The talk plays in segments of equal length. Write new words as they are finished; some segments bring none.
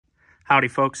Howdy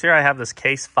folks, here I have this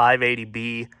Case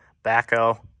 580B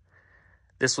backhoe.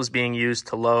 This was being used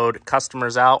to load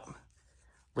customers out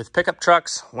with pickup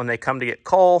trucks when they come to get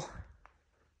coal.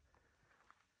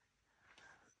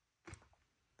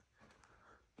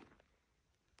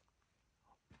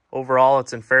 Overall,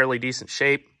 it's in fairly decent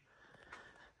shape.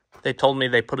 They told me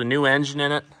they put a new engine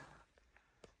in it.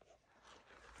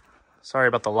 Sorry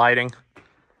about the lighting,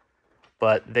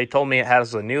 but they told me it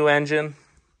has a new engine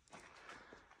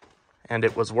and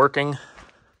it was working.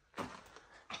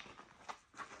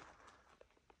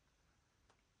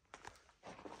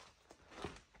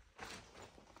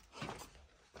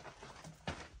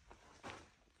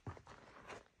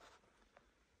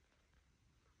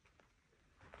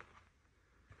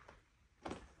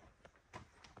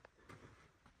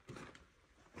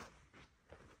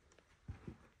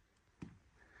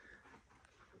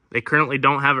 They currently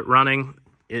don't have it running.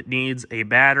 It needs a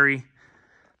battery,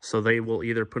 so they will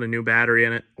either put a new battery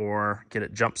in it or get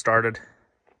it jump started.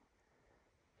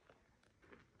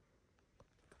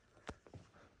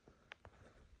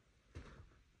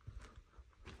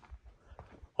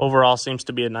 Overall, seems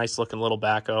to be a nice looking little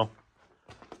backhoe.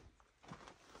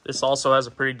 This also has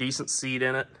a pretty decent seat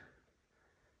in it.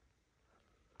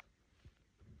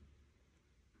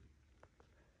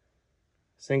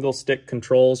 Single stick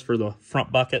controls for the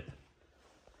front bucket.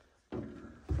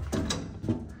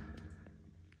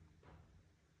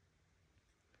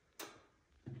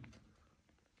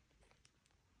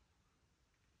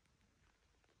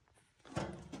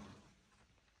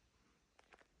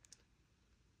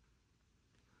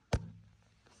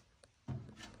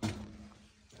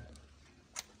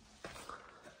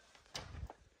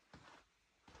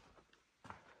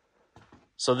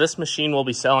 So this machine will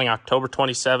be selling October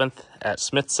 27th at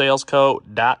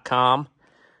smithsalesco.com.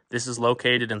 This is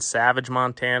located in Savage,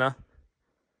 Montana.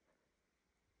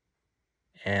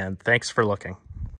 And thanks for looking.